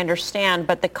constraint, I understand,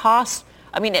 but the cost,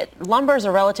 lumber is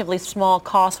a relatively small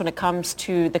cost when it comes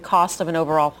to the cost of an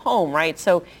overall home, right?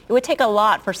 So it would take a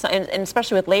lot for some, and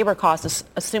especially with labor costs,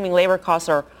 assuming labor costs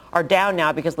are down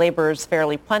now because labor is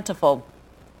fairly plentiful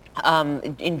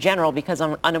in general because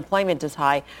unemployment is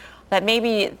high, that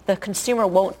maybe the consumer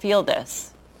won't feel this.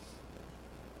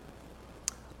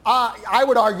 I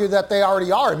would argue that they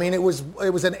already are. I mean, it was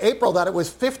in April that it was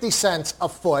 50 cents a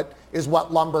foot is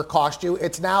what lumber cost you.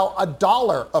 It's now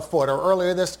 $1 a foot, or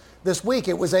earlier this week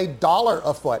it was $1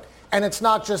 a foot. And it's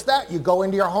not just that. You go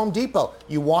into your Home Depot.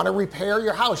 You want to repair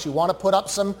your house. You want to put up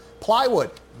some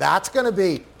plywood. That's going to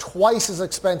be twice as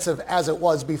expensive as it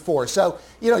was before. So,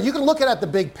 you can look at the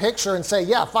big picture and say,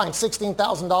 yeah, fine,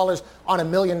 $16,000 on $1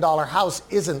 million house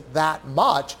isn't that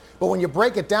much. But when you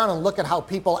break it down and look at how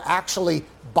people actually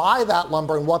buy that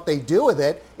lumber and what they do with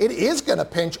it, it is going to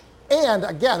pinch. And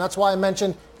again, that's why I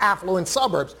mentioned affluent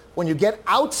suburbs. When you get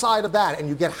outside of that and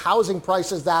you get housing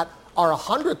prices that are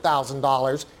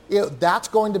 $100,000, that's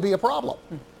going to be a problem.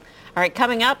 All right,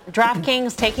 coming up,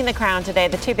 DraftKings taking the crown today.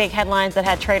 The two big headlines that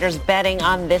had traders betting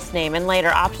on this name. And later,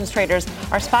 options traders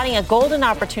are spotting a golden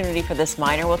opportunity for this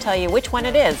miner. We'll tell you which one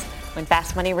it is when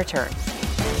Fast Money returns.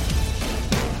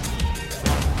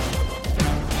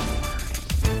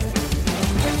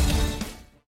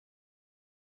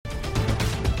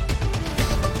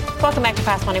 Welcome back to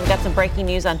Fast Money. We've got some breaking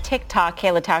news on TikTok.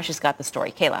 Kayla Tauscher's got the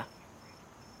story. Kayla.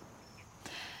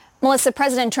 Melissa,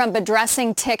 President Trump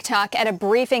addressing TikTok at a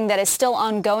briefing that is still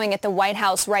ongoing at the White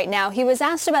House right now. He was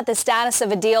asked about the status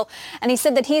of a deal, and he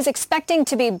said that he's expecting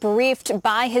to be briefed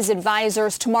by his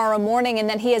advisors tomorrow morning and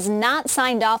that he has not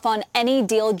signed off on any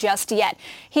deal just yet.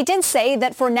 He did say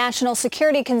that for national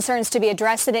security concerns to be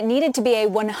addressed, that it needed to be a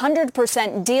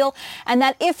 100% deal, and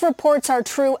that if reports are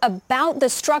true about the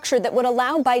structure that would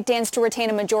allow ByteDance to retain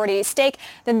a majority stake,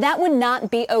 then that would not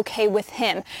be okay with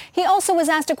him. He also was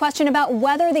asked a question about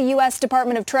whether the U.S.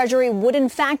 Department of Treasury would in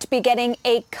fact be getting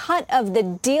a cut of the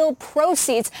deal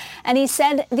proceeds. And he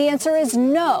said the answer is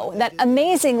no, that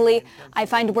amazingly, I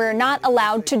find we're not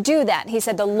allowed to do that. He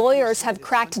said the lawyers have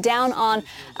cracked down on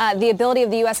the ability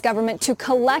of the U.S. government to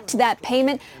collect that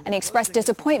payment, and he expressed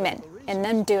disappointment in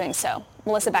them doing so.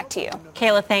 Melissa, back to you.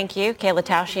 Kayla, thank you. Kayla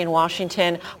Tauscher in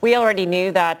Washington. We already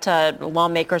knew that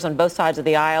lawmakers on both sides of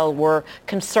the aisle were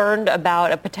concerned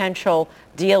about a potential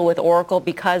deal with Oracle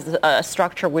because a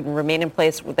structure would remain in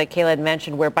place that Kayla had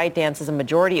mentioned where ByteDance is a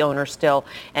majority owner still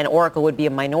and Oracle would be a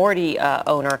minority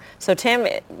owner. So, Tim,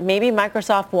 maybe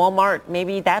Microsoft, Walmart,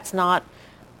 maybe that's not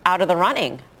out of the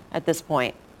running at this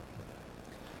point.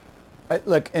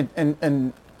 Look,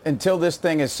 and until this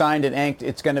thing is signed and inked,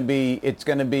 it's going to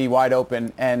be wide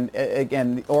open. And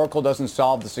again, Oracle doesn't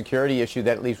solve the security issue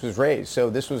that at least was raised. So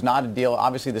this was not a deal.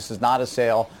 Obviously, this is not a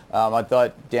sale. I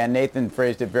thought Dan Nathan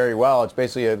phrased it very well. It's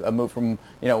basically a move from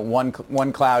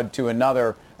one cloud to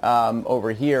another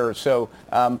over here. So.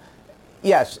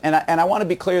 Yes, and I want to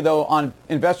be clear, though, on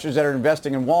investors that are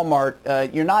investing in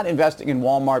Walmart. You're not investing in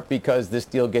Walmart because this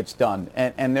deal gets done.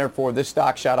 And therefore, this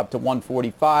stock shot up to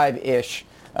 145-ish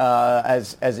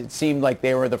as it seemed like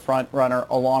they were the front runner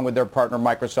along with their partner,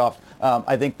 Microsoft.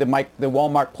 I think the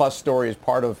Walmart Plus story is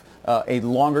part of a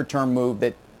longer-term move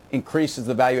that increases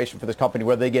the valuation for this company,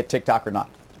 whether they get TikTok or not.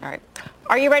 All right.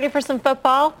 Are you ready for some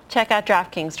football? Check out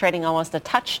DraftKings, trading almost a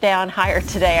touchdown higher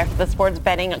today after the sports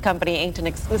betting company inked an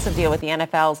exclusive deal with the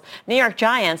NFL's New York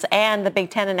Giants, and the Big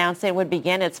Ten announced it would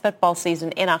begin its football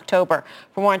season in October.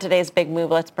 For more on today's big move,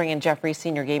 let's bring in Jeff Reese,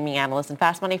 senior gaming analyst and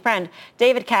Fast Money friend,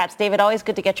 David Katz. David, always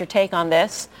good to get your take on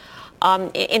this.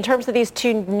 In terms of these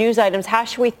two news items, how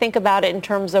should we think about it in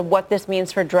terms of what this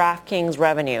means for DraftKings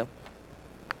revenue?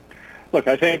 Look,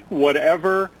 I think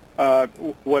whatever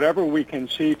we can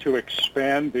see to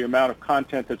expand the amount of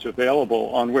content that's available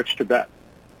on which to bet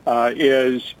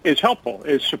is helpful,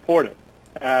 is supportive.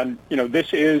 And,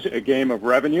 this is a game of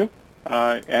revenue,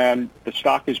 and the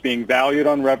stock is being valued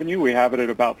on revenue. We have it at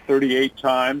about 38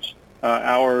 times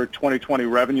our 2020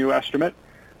 revenue estimate.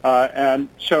 And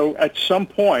so at some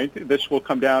point, this will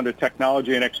come down to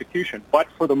technology and execution. But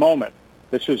for the moment,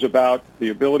 this is about the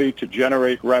ability to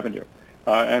generate revenue.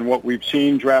 And what we've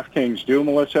seen DraftKings do,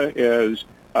 Melissa, is,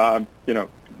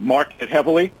 market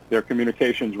heavily. Their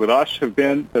communications with us have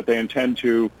been that they intend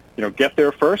to, get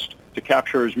there first, to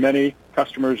capture as many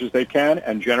customers as they can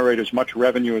and generate as much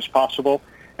revenue as possible.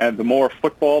 And the more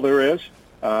football there is,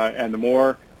 and the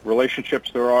more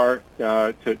relationships there are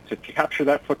to capture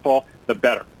that football, the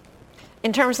better.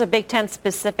 In terms of Big Ten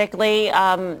specifically,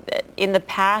 in the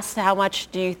past, how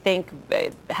much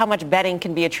betting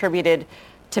can be attributed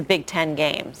to Big Ten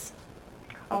games?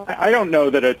 I don't know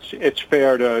that it's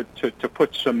fair to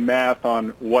put some math on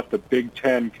what the Big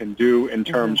Ten can do in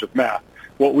terms of math.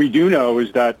 What we do know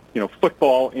is that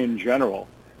football in general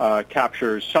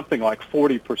captures something like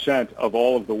 40% of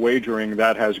all of the wagering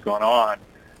that has gone on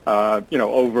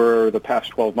over the past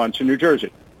 12 months in New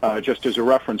Jersey, just as a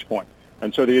reference point.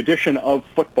 And so the addition of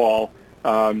football,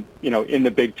 in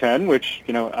the Big Ten, which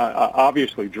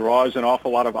obviously draws an awful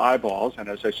lot of eyeballs, and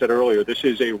as I said earlier, this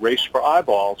is a race for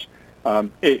eyeballs.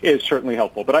 It is certainly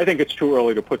helpful, but I think it's too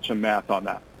early to put some math on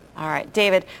that. All right,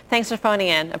 David, thanks for phoning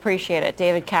in. Appreciate it.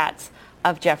 David Katz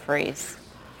of Jefferies.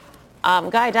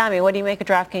 Guy Adami, what do you make of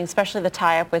DraftKings, especially the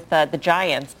tie-up with the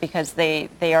Giants, because they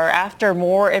are after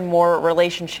more and more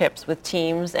relationships with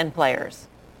teams and players?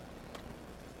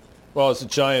 Well, as a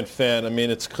Giant fan,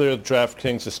 it's clear that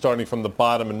DraftKings is starting from the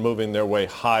bottom and moving their way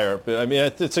higher. But,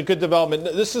 it's a good development.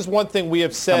 This is one thing we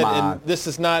have said, and this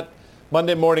is not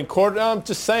Monday morning quarter. I'm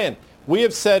just saying. We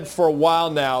have said for a while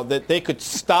now that they could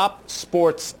stop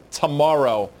sports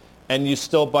tomorrow and you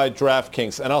still buy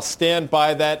DraftKings. And I'll stand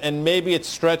by that. And maybe it's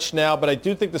stretched now, but I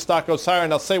do think the stock goes higher.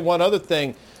 And I'll say one other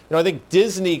thing. I think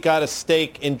Disney got a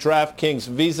stake in DraftKings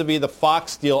vis-a-vis the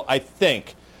Fox deal, I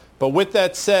think. But with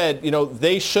that said,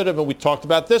 they should have, and we talked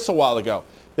about this a while ago,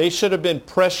 they should have been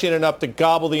prescient enough to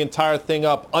gobble the entire thing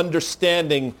up,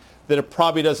 understanding that it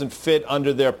probably doesn't fit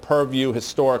under their purview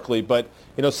historically. But,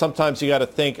 sometimes you got to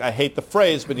think, I hate the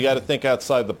phrase, but you got to think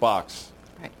outside the box.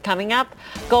 Right. Coming up,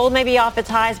 gold may be off its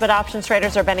highs, but options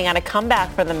traders are betting on a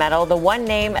comeback for the metal, the one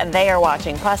name they are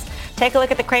watching. Plus, take a look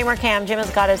at the Kramer cam. Jim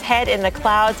has got his head in the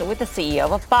clouds with the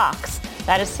CEO of Fox.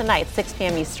 That is tonight, 6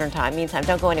 p.m. Eastern Time. Meantime,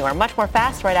 don't go anywhere. Much more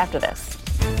fast right after this.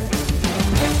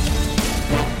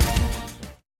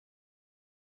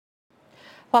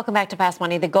 Welcome back to Fast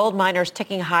Money. The gold miner's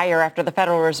ticking higher after the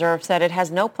Federal Reserve said it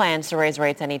has no plans to raise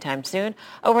rates anytime soon.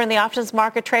 Over in the options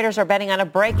market, traders are betting on a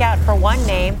breakout for one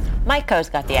name. Mike Coe's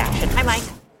got the action. Hi, Mike.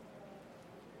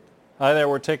 Hi there.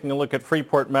 We're taking a look at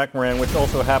Freeport-McMoRan, which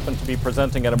also happened to be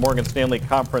presenting at a Morgan Stanley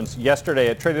conference yesterday.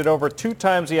 It traded over 2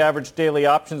 times the average daily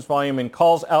options volume, and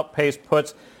calls outpaced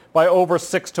puts by over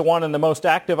 6-1. And the most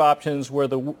active options were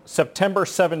the September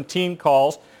 17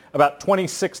 calls. About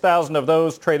 26,000 of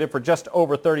those traded for just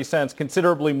over 30 cents,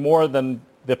 considerably more than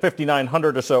the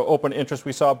 5,900 or so open interest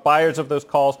we saw. Buyers of those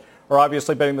calls are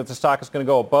obviously betting that the stock is going to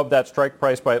go above that strike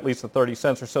price by at least the 30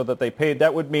 cents or so that they paid.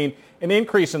 That would mean an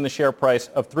increase in the share price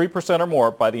of 3% or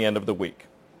more by the end of the week.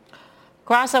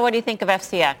 Grasso, what do you think of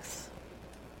FCX?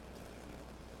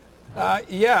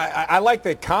 I like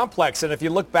the complex. And if you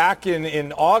look back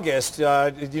in August, who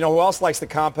else likes the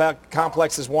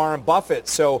complex is Warren Buffett.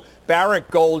 So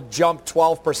Barrick Gold jumped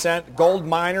 12%. Gold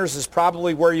miners is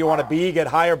probably where you want to be, get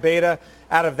higher beta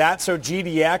out of that. So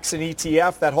GDX, an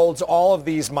ETF that holds all of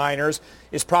these miners,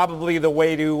 is probably the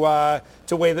way to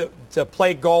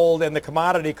play gold and the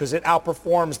commodity, because it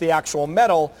outperforms the actual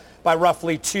metal by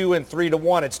roughly 2 and 3 to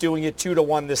 1. It's doing it 2 to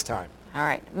 1 this time. All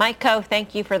right. Mike Coe,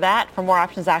 thank you for that. For more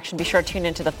options action, be sure to tune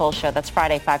into the full show. That's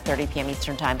Friday, 5:30 p.m.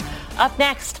 Eastern Time. Up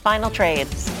next, final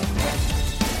trades.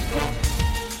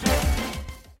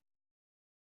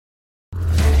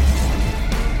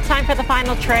 Time for the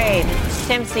final trade.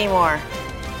 Tim Seymour.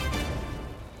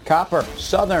 Copper,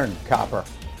 Southern Copper.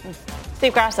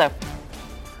 Steve Grasso.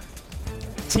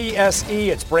 TSE,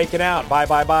 it's breaking out.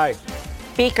 Buy.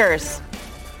 Beakers.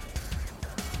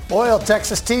 Oil,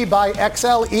 Texas Tea by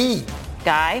XLE.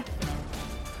 Guy.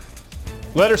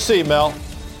 Letter C, Mel.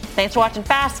 Thanks for watching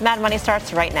Fast. Mad Money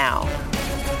starts right now.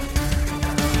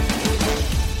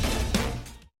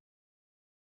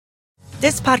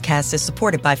 This podcast is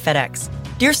supported by FedEx.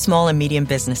 Dear small and medium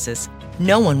businesses,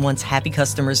 no one wants happy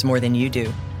customers more than you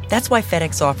do. That's why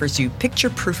FedEx offers you picture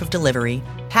proof of delivery,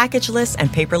 packageless and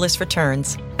paperless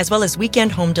returns, as well as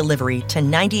weekend home delivery to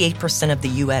 98% of the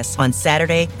U.S. on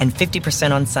Saturday and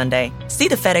 50% on Sunday. See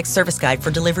the FedEx service guide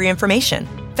for delivery information.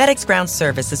 FedEx Ground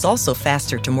service is also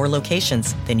faster to more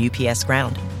locations than UPS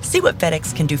Ground. See what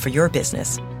FedEx can do for your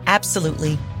business.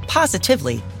 Absolutely,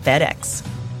 positively FedEx.